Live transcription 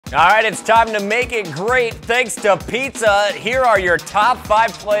All right, it's time to make it great thanks to pizza. Here are your top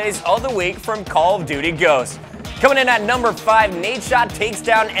 5 plays of the week from Call of Duty Ghosts. Coming in at number 5, Nate Shot takes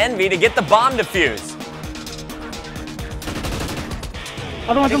down Envy to get the bomb defused.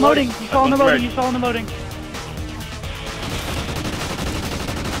 Other one's unloading. You saw in the loading. You saw in the loading.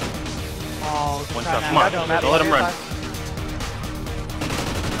 Oh, one shot. Come on. Don't let him run.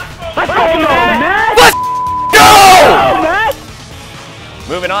 Let's go, Matt! Let's go! Matt!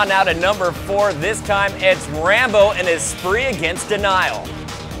 Moving on now to number 4. This time it's Rambo and his spree against Denial.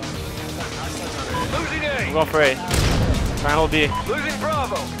 Losing A. I'm going for A. Try and hold B. Losing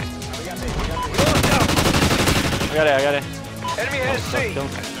Bravo. I got it. Enemy has C.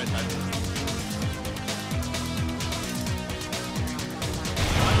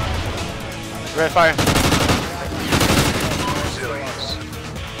 Red fire.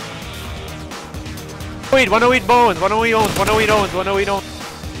 Wait, 108 bones, 108 owns, 108 owns, 108 owns.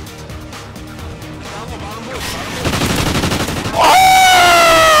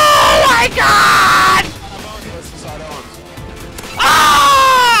 Oh my God!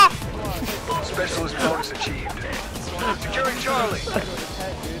 Ah! Specialist bonus achieved. Securing Charlie.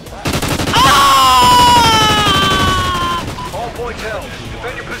 Ah! All points held.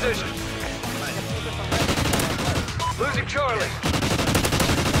 Defend your position. Losing Charlie.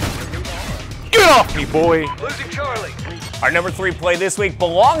 Get off me, boy! Losing Charlie. Our number 3 play this week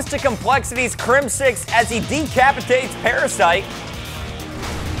belongs to Complexity's Crim 6 as he decapitates Parasite.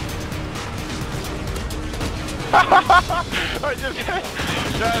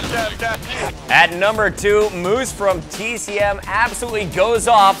 At number 2, Moose from TCM absolutely goes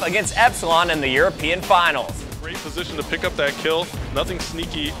off against Epsilon in the European Finals. Great position to pick up that kill. Nothing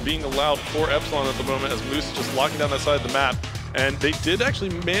sneaky being allowed for Epsilon at the moment as Moose is just locking down that side of the map. And they did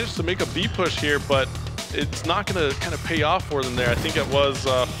actually manage to make a B push here, but it's not going to kind of pay off for them there. I think it was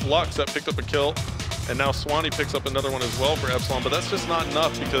Flux that picked up a kill, and now Swanee picks up another one as well for Epsilon, but that's just not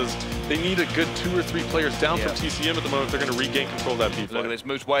enough because they need a good 2 or 3 players down from TCM at the moment if they're going to regain control of that B. Look at this,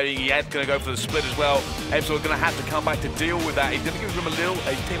 Moose waiting. He had going to go for the split as well. Epsilon going to have to come back to deal with that. He's going to give him a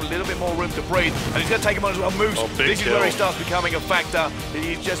little bit more room to breathe, and he's going to take him on as well. Moose, this is where he starts becoming a factor.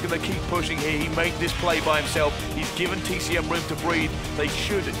 He's just going to keep pushing here. He made this play by himself. He's given TCM room to breathe. They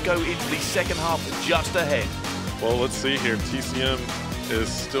should go into the second half just ahead. Well, let's see here. TCM is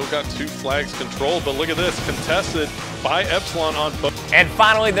still got 2 flags controlled, but look at this, contested by Epsilon on both. And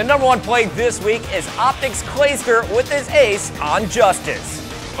finally, the number 1 play this week is Optics Clayster with his ace on Justice.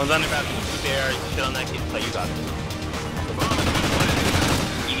 One's underground, there, still on that kid. Play, you got it.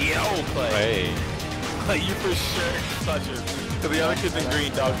 Yo, Clay. Hey. Clay, you for sure touch it. To the other kids in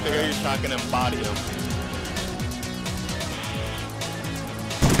green, dog. Figure out your shotgun and body him.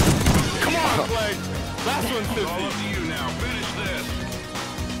 Come on, Clay. Last one's 50. All up to you now. Finish this.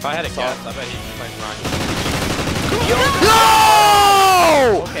 If I had a cat, I bet he'd be playing Ryan.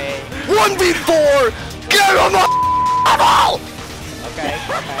 No! Okay. 1v4! Get him on level! Okay.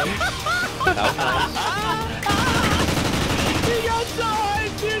 That was nice. He got so high,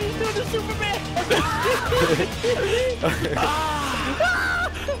 dude. He's doing the Superman.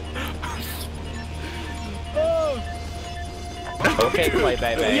 Okay, Clay,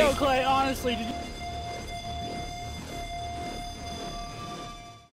 baby. Yo, Clay, honestly, did you